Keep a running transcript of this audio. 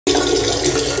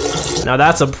Now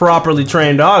that's a properly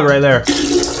trained dog right there.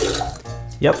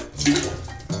 Yep.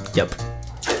 Yep.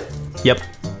 Yep.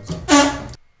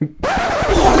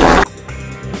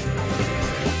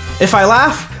 If I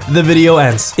laugh, the video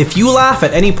ends. If you laugh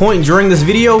at any point during this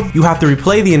video, you have to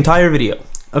replay the entire video.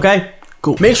 Okay?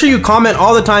 Cool. Make sure you comment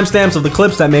all the timestamps of the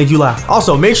clips that made you laugh.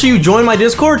 Also, make sure you join my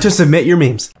Discord to submit your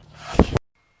memes.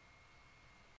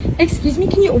 Excuse me,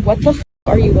 can you, what the f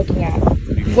are you looking at?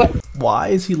 What? Why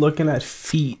is he looking at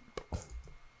feet?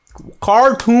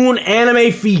 Cartoon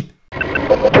anime feet.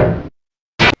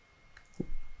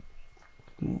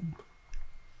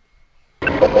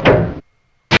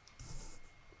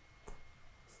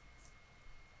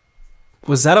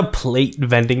 Was that a plate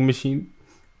vending machine?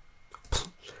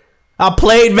 A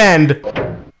plate vend!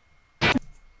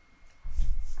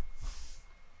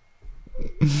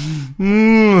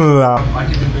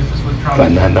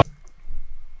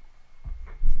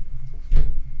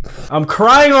 I'm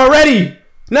crying already!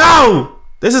 No!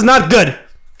 This is not good!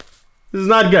 This is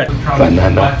not good.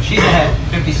 She's ahead,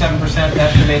 57%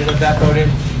 estimated of that voted.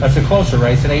 That's a closer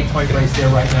race, an 8-point race there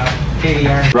right now. Katie,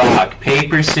 Aaron. Rock,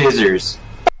 paper, scissors.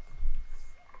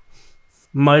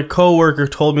 My coworker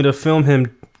told me to film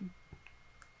him.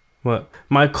 What?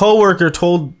 My coworker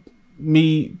told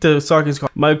me to suck his car.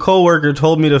 My coworker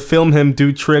told me to film him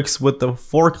do tricks with the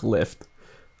forklift.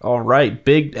 All right,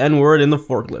 big N word in the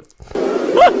forklift.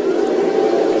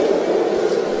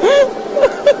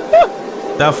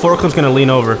 That forklift's gonna lean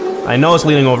over. I know it's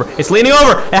leaning over. It's leaning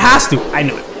over. It has to. I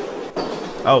knew it.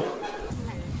 Oh.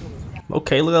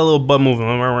 Okay, look at that little butt moving.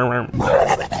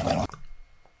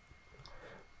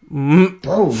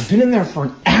 Bro, you've been in there for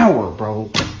an hour, bro.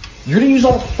 You're gonna use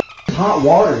all the hot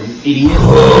water, you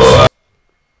idiot.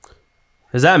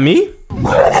 Is that me?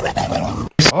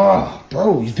 Oh,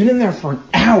 bro, you've been in there for an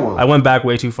hour. I went back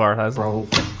way too far. Bro,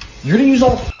 you're gonna use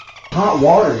all the hot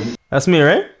water. That's me,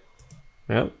 right?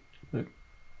 Yep.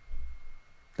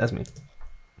 That's me.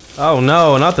 Oh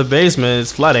no, not the basement.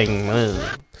 It's flooding.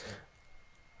 Ugh.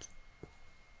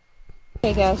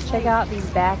 Hey guys, check out these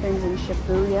bathrooms in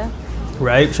Shibuya.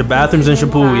 Right, bathrooms in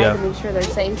Shibuya. To make sure they're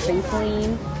safe and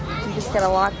clean. You just gotta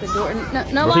lock the door.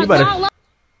 No, Bro,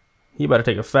 you better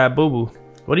take a fat boo boo.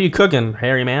 What are you cooking,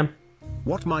 hairy man?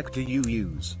 What mic do you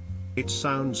use? It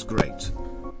sounds great.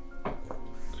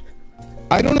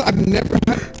 I don't know. I've never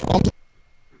had problems.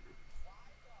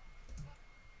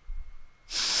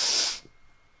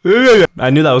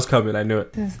 I knew that was coming. I knew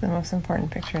it. This is the most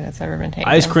important picture that's ever been taken.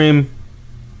 Ice cream.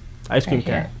 Ice cream Right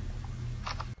cat. here.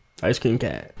 Ice cream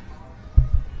cat.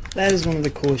 That is one of the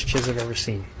coolest chairs I've ever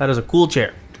seen. That is a cool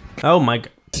chair. Oh my god.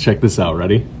 Let's check this out.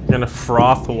 Ready? You're gonna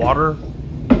froth the water?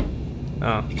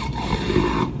 Oh.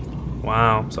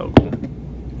 Wow, so cool.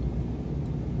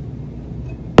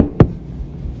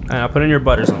 I'll put in your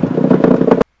butter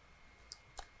something.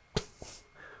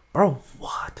 Bro,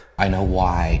 what? I know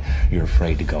why you're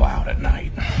afraid to go out at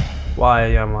night. Why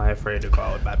am I afraid to go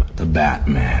out with Batman? The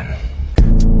Batman.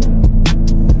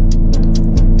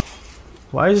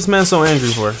 Why is this man so angry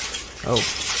for? Oh.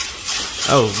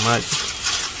 Oh my.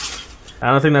 I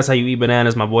don't think that's how you eat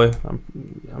bananas, my boy.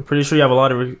 I'm pretty sure you have a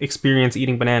lot of experience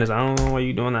eating bananas. I don't know why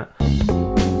you're doing that.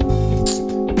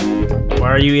 Why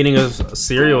are you eating a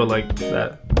cereal like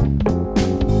that?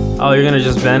 Oh, you're gonna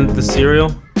just bend the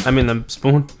cereal? I mean the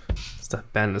spoon? It's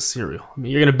not bend the cereal. I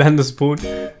mean, you're gonna bend the spoon?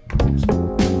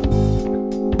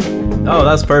 Oh,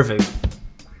 that's perfect.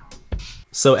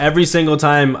 So every single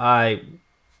time I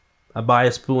buy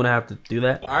a spoon, I have to do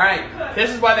that? Alright,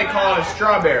 this is why they call it a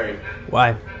strawberry.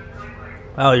 Why?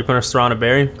 Oh, you're putting a straw on a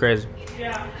berry? Crazy.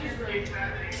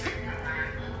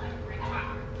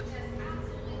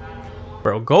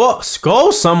 Bro, go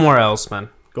somewhere else, man.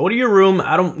 Go to your room.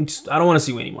 I don't want to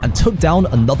see you anymore. And took down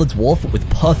another dwarf with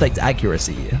perfect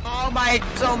accuracy. Oh my,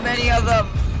 so many of them.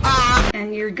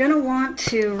 And you're gonna want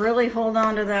to really hold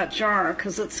on to that jar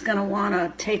because it's gonna want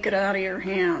to take it out of your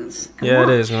hands. Yeah, it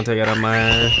is gonna take it out of my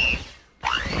hand.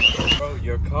 Bro,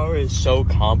 your car is so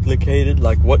complicated.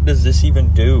 Like, what does this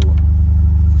even do?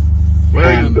 Where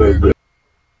are you?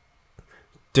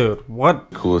 Dude,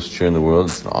 what? Coolest chair in the world.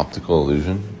 It's an optical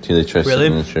illusion. See they try Really?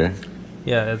 sitting in the chair.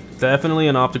 Yeah, it's definitely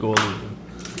an optical illusion.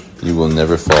 You will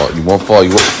never fall. You won't fall. You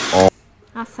won't. Oh.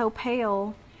 Not so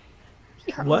pale.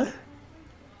 What?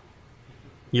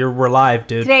 We're live,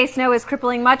 dude. Today, snow is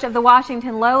crippling much of the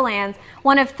Washington lowlands.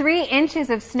 1 of 3 inches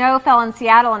of snow fell in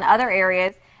Seattle and other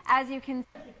areas. As you can.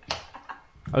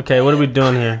 Okay, what are we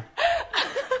doing here?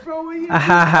 Bro, what are you doing?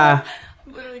 I'm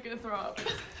literally gonna throw up.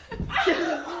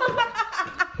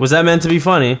 Was that meant to be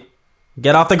funny?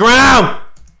 Get off the ground!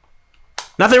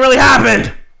 Nothing really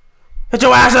happened! Get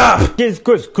your ass up!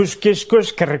 Кез-көз,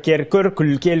 күш-кеш-көш, кір-кер-көр,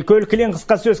 күл-кел-көл, кілең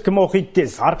қысқа сөз кім оқиды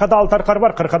тез. Арқада алты-арқар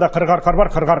бар, қырқада қырық-арқар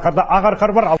бар, қырық-арқарда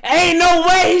ақ-арқар бар. Ain't no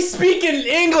way he's speaking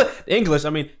English. I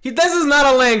mean, this is not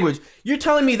a language. You're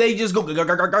telling me they just go to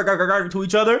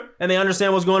each other and they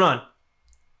understand what's going on.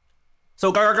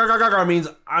 So means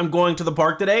I'm going to the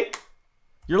park today?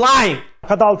 You're lying.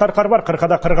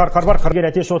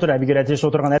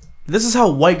 This is how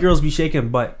white girls be shaking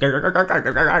butt.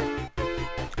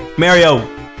 Mario.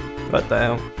 What the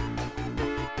hell?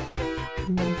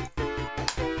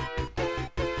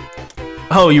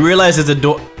 Oh, you realize it's a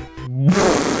door.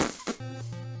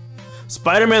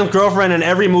 Spider-Man's girlfriend in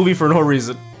every movie for no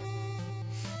reason.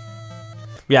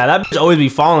 Yeah, that bitch always be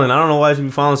falling. I don't know why she be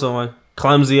falling so much.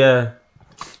 Clumsy, yeah.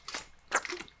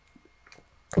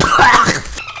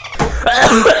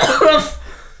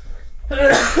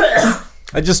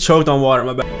 I just choked on water,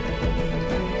 my bad.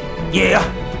 Yeah!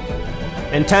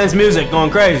 Intense music, going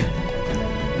crazy.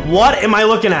 What am I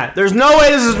looking at? There's no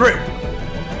way this is real.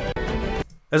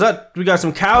 Is that, we got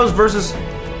some cows versus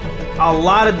a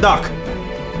lot of duck.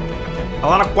 A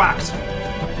lot of quacks.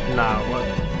 Nah, what?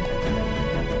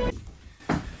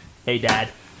 Hey, Dad.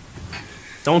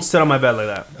 Don't sit on my bed like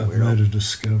that. I've made a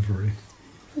discovery.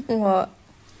 What?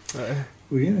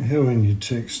 Well, you know how when you're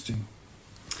texting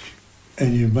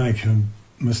and you make a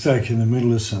mistake in the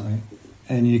middle of something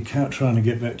and you can't trying to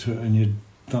get back to it and you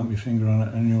thump your finger on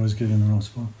it and you always get in the wrong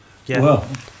spot? Yeah.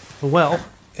 Well,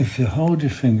 if you hold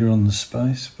your finger on the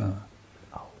space bar,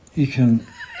 you can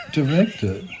direct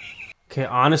it. Okay,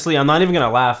 honestly, I'm not even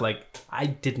gonna laugh. Like, I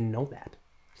didn't know that.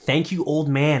 Thank you, old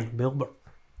man, Wilbur.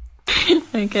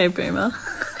 Okay, Boomer.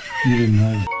 You didn't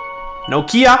know.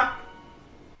 Nokia!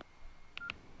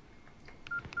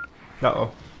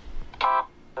 Uh-oh.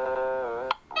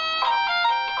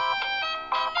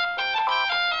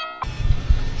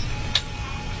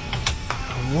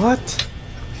 What?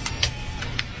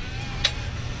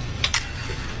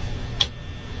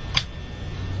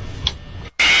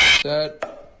 Set.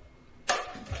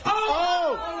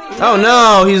 Oh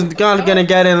no, he's gonna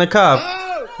get in the cup.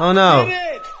 Oh no.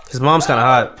 His mom's kinda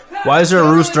hot. Why is there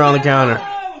a rooster on the counter?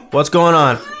 What's going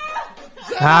on?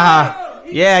 Ha!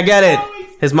 Yeah, I get it.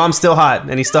 His mom's still hot,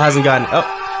 and he still hasn't gotten. Oh.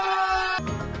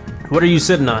 What are you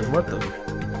sitting on? What the?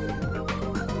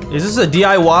 Is this a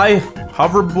DIY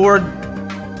hoverboard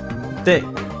thing?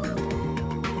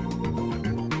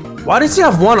 Why does he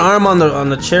have one arm on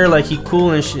the chair like he cool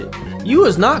and shit? You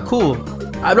is not cool.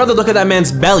 I'd rather look at that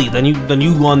man's belly than you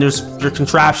on your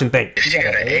contraption thing. If she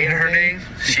got an A in her name,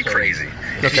 she crazy.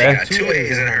 If Okay. she got 2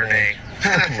 A's in her name,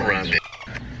 run it.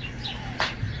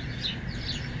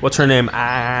 What's her name?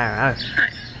 Hi.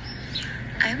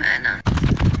 I'm Anna.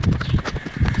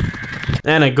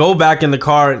 Anna, go back in the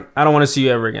car. I don't want to see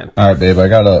you ever again. Alright, babe, I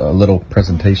got a little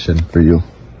presentation for you.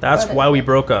 That's why we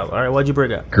broke up. Alright, why'd you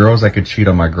break up? Girls I could cheat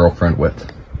on my girlfriend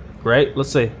with. Great. Let's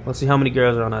see. Let's see how many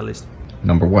girls are on that list.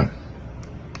 Number 1.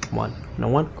 One. No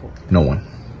one? Cool. No one.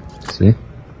 See?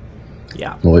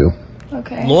 Yeah. Loyal.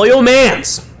 Okay. Loyal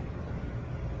mans!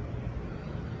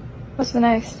 What's the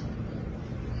next?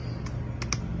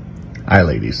 Eye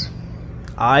ladies.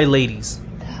 Eye ladies.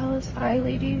 The hell is eye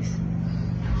ladies?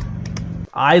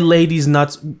 Eye ladies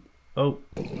nuts. Oh.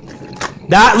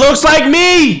 That looks like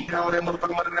me!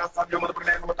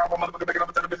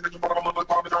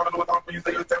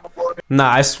 Nah,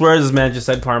 I swear this man just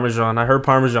said Parmesan. I heard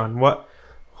Parmesan. What?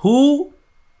 Who?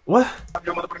 What?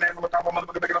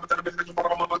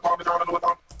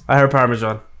 I heard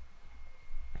Parmesan.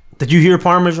 Did you hear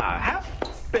Parmesan?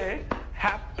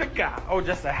 Happy guy. Oh,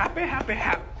 just a happy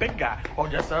guy. Oh,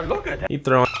 just a look at that. He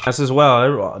throwing ass as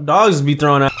well. Dogs be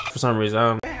throwing ass for some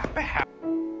reason.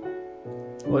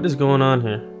 What is going on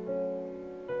here?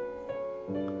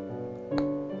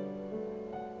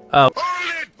 Oh.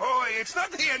 Hold it, boy. It's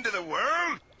not the end of the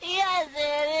world. Yes,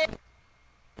 it is.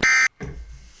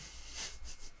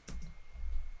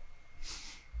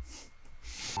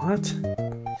 What?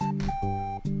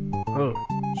 Oh.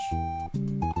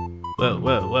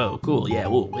 Whoa, cool. Yeah,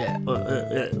 whoa, yeah.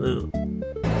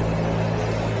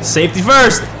 Safety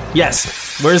first!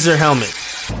 Yes. Where's their helmet?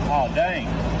 Oh, dang.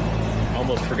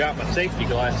 Almost forgot my safety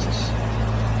glasses.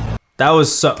 That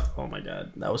was so... Oh my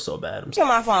god. That was so bad. Look at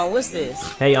my phone. What's this?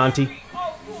 Hey, auntie.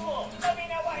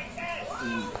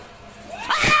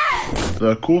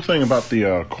 The cool thing about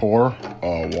the core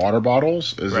water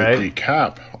bottles is that the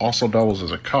cap also doubles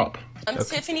as a cup. I'm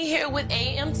Tiffany here with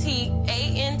ANTM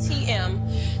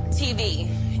TV.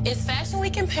 It's Fashion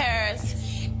Week in Paris.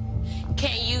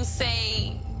 Can you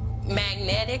say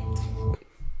magnetic?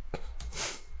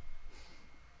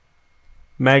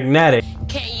 Magnetic.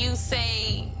 Can you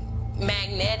say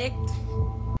magnetic?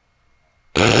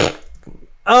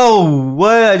 Oh,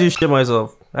 what? I just shit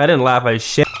myself. I didn't laugh. I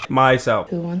shit myself.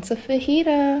 Who wants a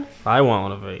fajita? I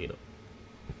want a fajita.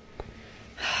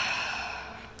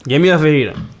 Give me a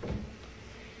fajita.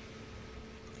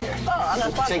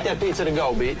 Take that pizza to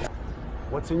go, B.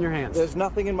 What's in your hands? There's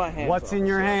nothing in my hands. What's in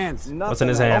your hands? Nothing. What's in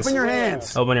his hands? Open your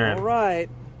hands. Open your hands. All right.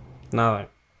 Nothing.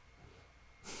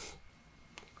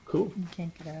 Cool. You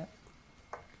can't get out.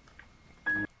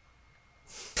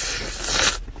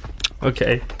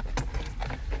 Okay.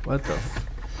 What the?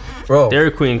 Bro.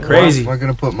 Dairy Queen, crazy. We're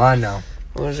gonna put mine now.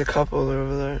 Well, there's a couple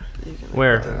over there.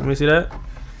 Where? Let me see that.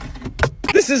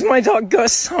 This is my dog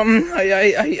Gus.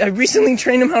 I recently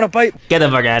trained him how to bite. Get the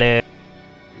fuck out of here.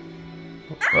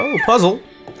 Oh, puzzle.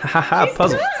 Haha,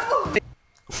 puzzle.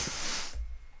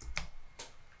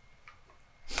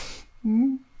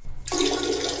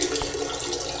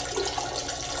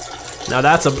 Now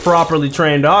that's a properly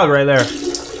trained dog right there.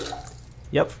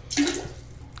 Yep.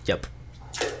 Yep.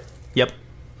 Yep.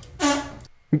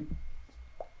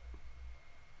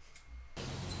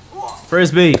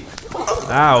 Frisbee.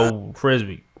 Ow,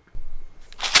 frisbee.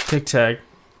 Tic tac.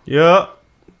 Yup.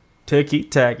 Ticky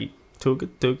tacky. Tooka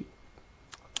tookie.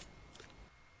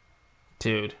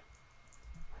 Dude.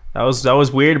 That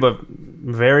was weird but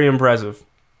very impressive.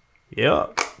 Yeah.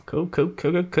 Cool.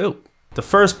 The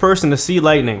first person to see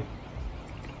lightning.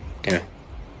 Yeah.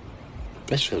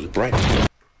 That shit was bright.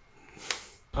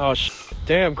 Oh,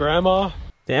 damn, Grandma.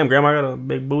 Damn, Grandma got a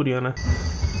big booty on her.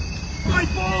 My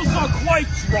balls are quite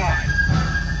dry.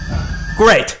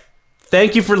 Great.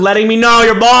 Thank you for letting me know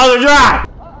your balls are dry.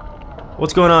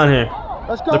 What's going on here?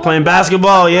 Let's go. They're playing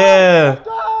basketball. Yeah.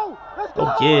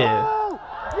 Oh yeah.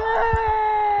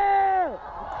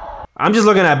 I'm just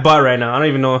looking at butt right now. I don't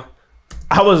even know.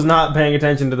 I was not paying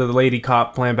attention to the lady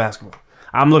cop playing basketball.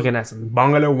 I'm looking at some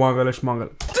bungalow, wongalo,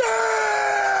 schmongalo.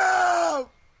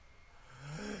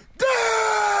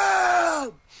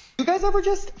 Damn! You guys ever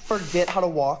just forget how to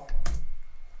walk?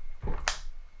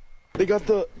 They got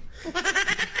the...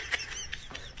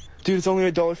 Dude, it's only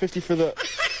 $1.50 for the...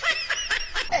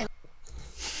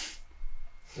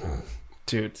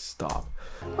 Dude, stop.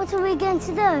 What are we going to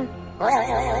do?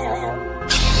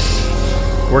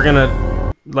 We're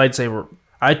gonna lightsaber.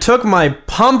 I took my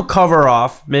pump cover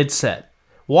off mid-set.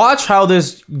 Watch how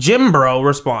this gym bro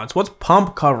responds. What's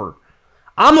pump cover?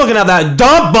 I'm looking at that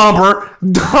dump bumper.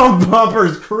 Dump bumper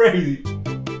is crazy.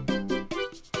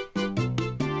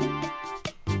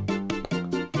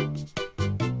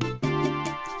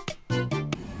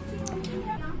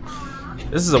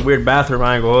 This is a weird bathroom,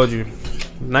 I ain't gonna hold you.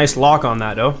 Nice lock on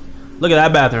that though. Look at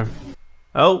that bathroom.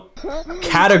 Oh,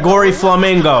 category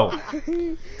flamingo.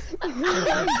 Oh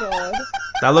my god.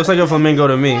 That looks like a flamingo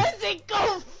to me.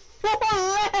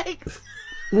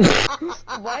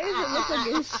 Why does it look like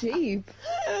a sheep?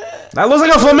 That looks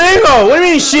like a flamingo! What do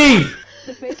you mean sheep?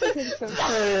 The face is so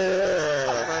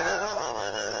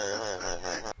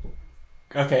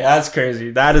Okay, that's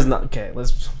crazy. That is not... Okay,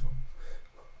 let's...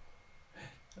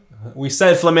 We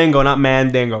said flamingo, not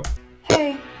mandingo.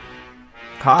 Hey.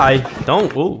 Hi.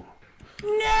 Don't... Ooh.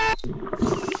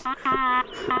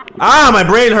 Ah, my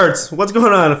brain hurts. What's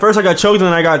going on? First I got choked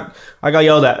and then I got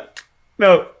yelled at.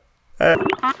 No.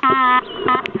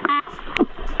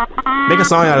 Make a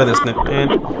song out of this,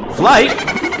 man. Flight?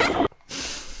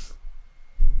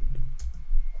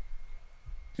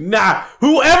 Nah.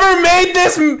 Whoever made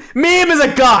this meme is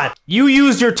a god. You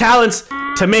used your talents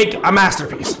to make a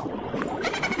masterpiece.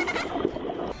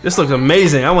 This looks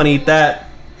amazing. I want to eat that.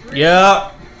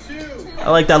 Yeah. I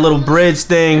like that little bridge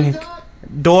thing.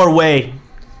 Doorway.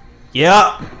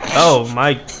 Yeah. Oh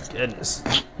my goodness.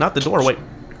 Not the doorway.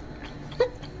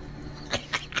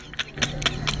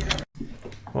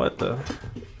 What the?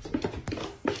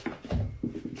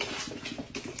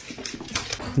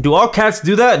 Do all cats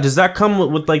do that? Does that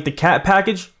come with like the cat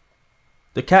package?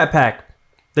 The cat pack.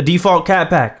 The default cat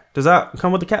pack. Does that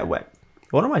come with the cat whack?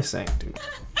 What am I saying, dude?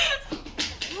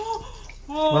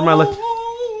 What am I looking?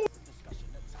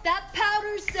 That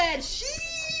powder said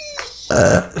sheesh.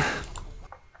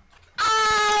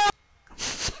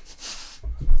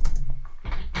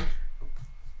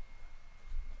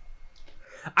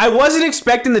 I wasn't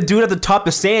expecting the dude at the top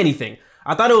to say anything.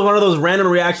 I thought it was one of those random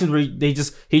reactions where he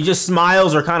just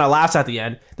smiles or kind of laughs at the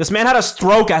end. This man had a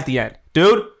stroke at the end.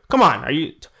 Dude, come on.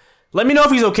 Let me know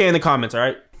if he's okay in the comments, all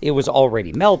right? It was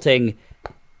already melting,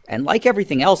 and like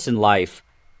everything else in life,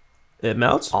 it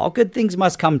melts? All good things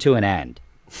must come to an end.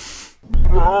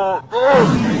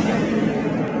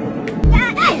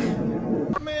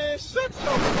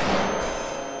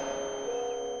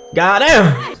 Got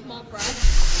him!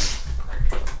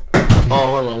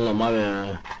 Oh, hold on, my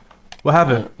bad. What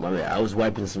happened? My bad. I was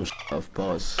wiping some off.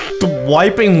 Pause.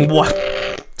 Wiping what?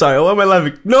 Sorry, why am I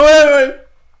laughing? No, wait.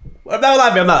 I'm not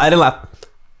laughing. I didn't laugh.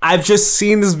 I've just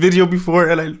seen this video before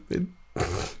and I...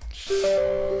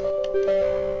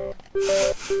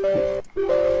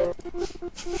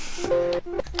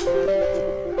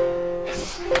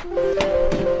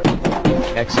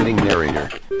 Exiting narrator.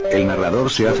 El narrador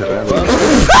se ha cerrado.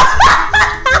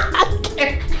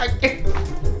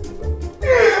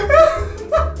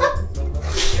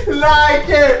 No,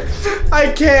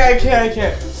 I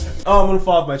can't. Oh, I'm gonna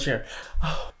fall off my chair.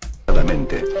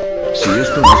 Si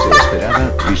esto no se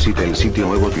esperaba, visite el sitio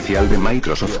web oficial de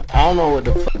Microsoft. I don't know what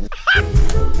the fuck.